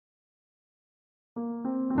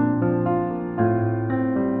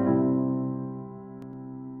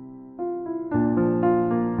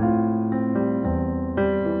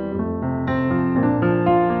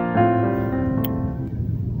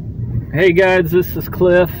Hey guys, this is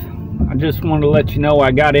Cliff. I just wanted to let you know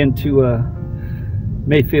I got into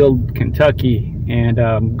Mayfield, Kentucky, and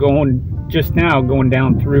going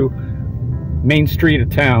down through Main Street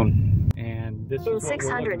of town. And this in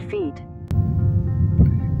 600 feet.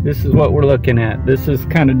 This is what we're looking at. This is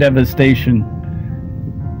kind of devastation.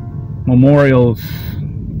 Memorials.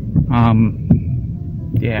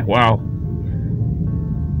 Yeah, wow.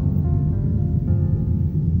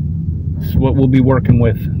 This is what we'll be working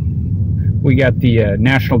with. We got the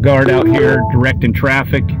National Guard out here directing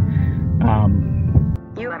traffic. You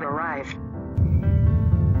have arrived.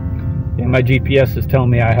 And my GPS is telling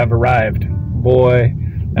me I have arrived. Boy,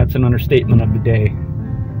 that's an understatement of the day.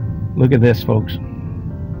 Look at this, folks.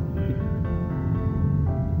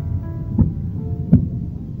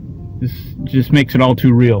 This just makes it all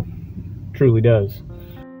too real. Truly does.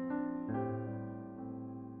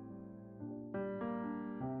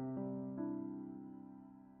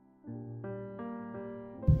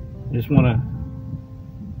 I just want to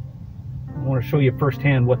show you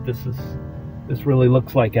firsthand what this really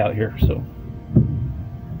looks like out here. So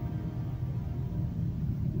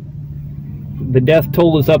the death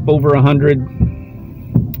toll is up over 100.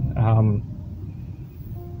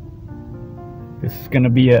 This is going to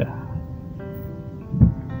be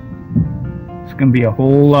a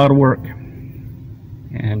whole lot of work,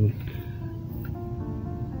 and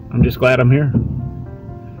I'm just glad I'm here.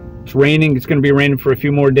 It's raining. It's going to be raining for a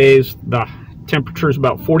few more days. The temperature is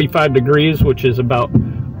about 45 degrees, which is about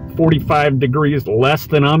 45 degrees less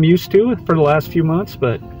than I'm used to for the last few months.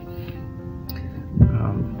 But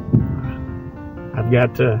I've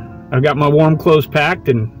got my warm clothes packed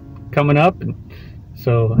and coming up, and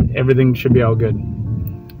so everything should be all good.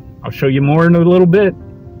 I'll show you more in a little bit.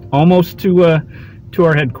 Almost to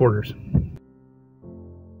our headquarters.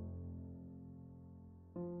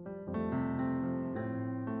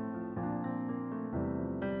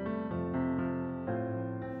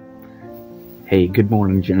 Hey, good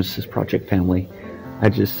morning, Genesis Project family. I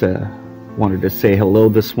just wanted to say hello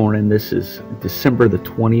this morning. This is December the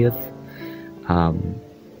 20th.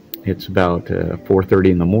 It's about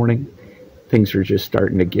 4:30 in the morning. Things are just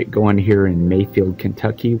starting to get going here in Mayfield,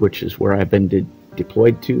 Kentucky, which is where I've been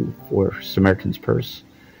deployed to for Samaritan's Purse.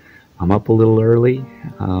 I'm up a little early,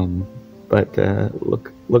 but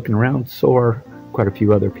looking around, so are quite a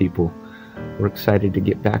few other people. We're excited to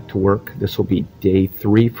get back to work. This will be day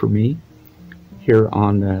 3 for me here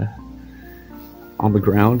on the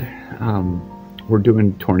ground. We're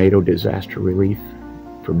doing tornado disaster relief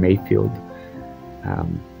for Mayfield.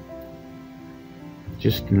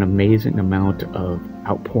 Just an amazing amount of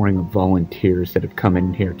outpouring of volunteers that have come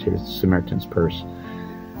in here to Samaritan's Purse.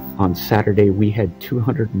 On Saturday, we had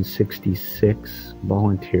 266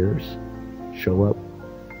 volunteers show up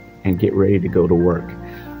and get ready to go to work.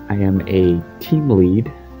 I am a team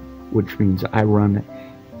lead, which means I run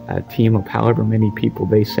a team of however many people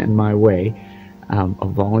they send my way,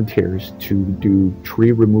 of volunteers to do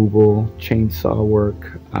tree removal, chainsaw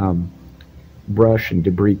work, brush and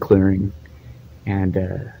debris clearing. And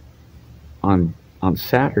on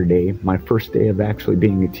Saturday, my first day of actually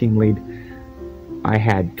being a team lead, I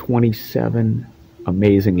had 27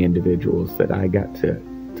 amazing individuals that I got to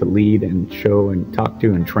lead and show and talk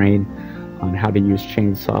to and train on how to use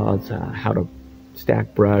chainsaws, how to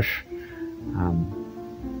stack brush.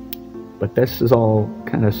 But this is all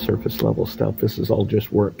kind of surface level stuff. This is all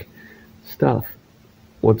just work stuff.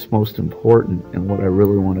 What's most important and what I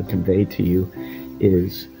really want to convey to you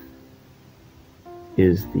is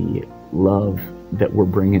the love that we're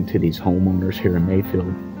bringing to these homeowners here in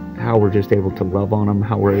Mayfield. How we're just able to love on them,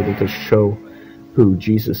 how we're able to show who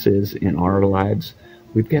Jesus is in our lives.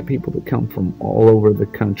 We've got people that come from all over the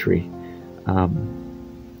country. The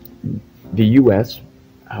U.S.,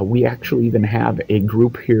 we actually even have a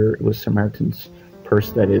group here with Samaritan's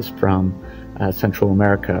Purse that is from Central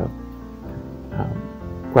America.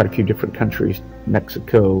 Quite a few different countries,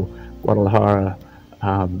 Mexico, Guadalajara,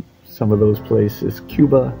 some of those places,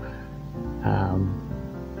 Cuba.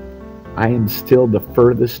 I am still the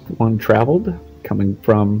furthest one traveled, coming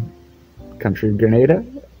from country of Grenada.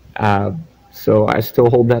 So I still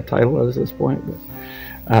hold that title at this point. But,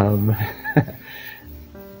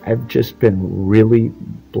 I've just been really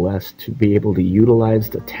blessed to be able to utilize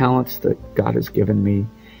the talents that God has given me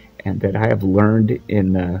and that I have learned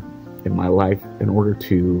in my life in order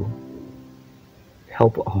to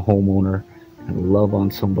help a homeowner and love on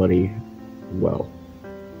somebody well.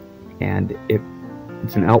 And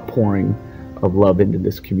it's an outpouring of love into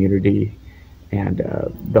this community, and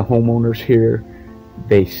the homeowners here,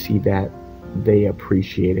 they see that, they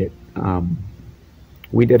appreciate it.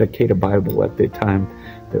 We dedicate a Bible at the time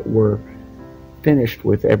that we're finished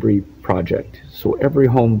with every project. So every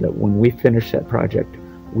home that when we finish that project,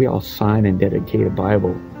 we all sign and dedicate a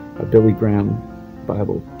Bible, a Billy Graham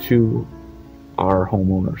Bible, to our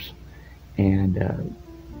homeowners. And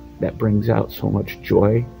that brings out so much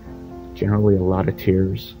joy, generally a lot of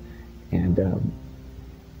tears. And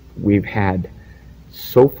we've had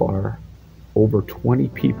so far over 20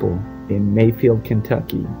 people in Mayfield,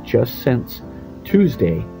 Kentucky. Just since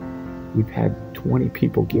Tuesday, we've had 20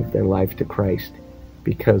 people give their life to Christ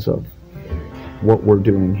because of what we're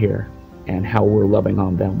doing here and how we're loving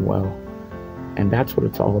on them well. And that's what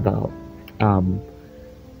it's all about.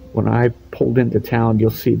 When I pulled into town,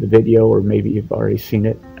 you'll see the video, or maybe you've already seen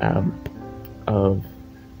it, of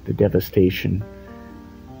the devastation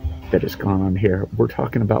that has gone on here. We're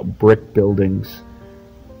talking about brick buildings,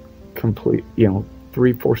 complete,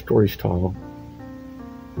 3-4 stories tall,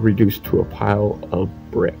 reduced to a pile of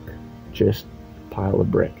brick, just a pile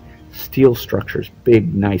of brick. Steel structures,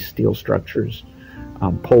 big, nice steel structures,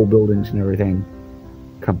 pole buildings and everything,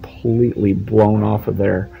 completely blown off of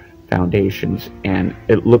their foundations, and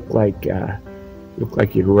it looked like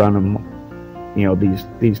you'd run them.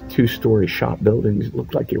 These 2-story shop buildings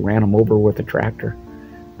looked like you ran them over with a tractor.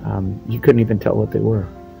 You couldn't even tell what they were.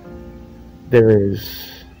 There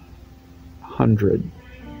is the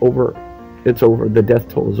death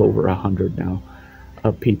toll is over 100 now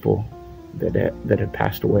of people that have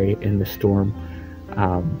passed away in the storm.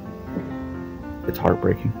 It's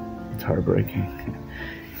heartbreaking. It's heartbreaking.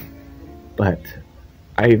 But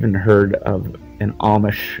I even heard of an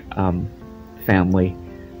Amish family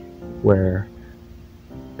where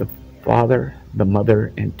the father, the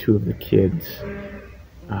mother, and 2 of the kids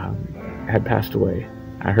had passed away.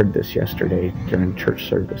 I heard this yesterday during church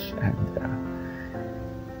service, and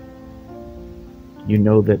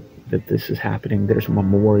that this is happening. There's a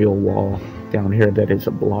memorial wall down here that is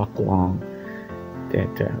a block long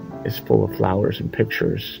that is full of flowers and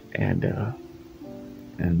pictures and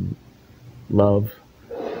love.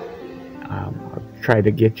 I'll try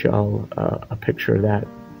to get y'all a picture of that.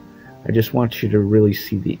 I just want you to really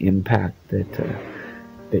see the impact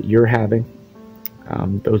that you're having.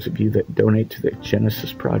 Those of you that donate to the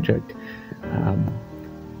Genesis Project,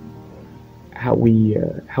 how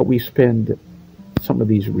we spend some of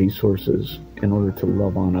these resources in order to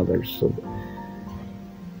love on others. So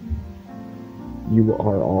you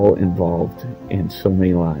are all involved in so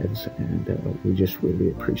many lives, and we just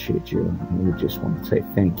really appreciate you, and we just want to say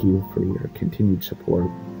thank you for your continued support.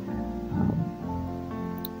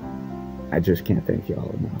 I just can't thank you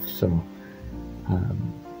all enough. So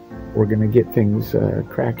we're going to get things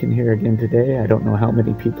cracking here again today. I don't know how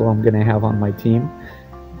many people I'm going to have on my team,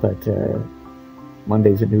 but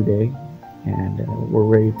Monday's a new day, and we're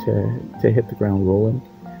ready to hit the ground rolling.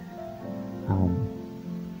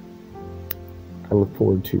 I look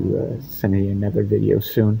forward to sending you another video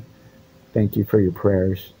soon. Thank you for your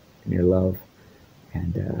prayers and your love,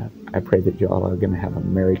 and I pray that you all are going to have a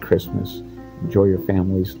Merry Christmas. Enjoy your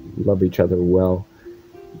families, love each other well.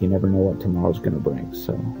 You never know what tomorrow's going to bring.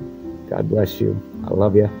 So God bless you. I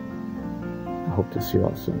love you. I hope to see you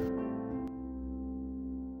all soon.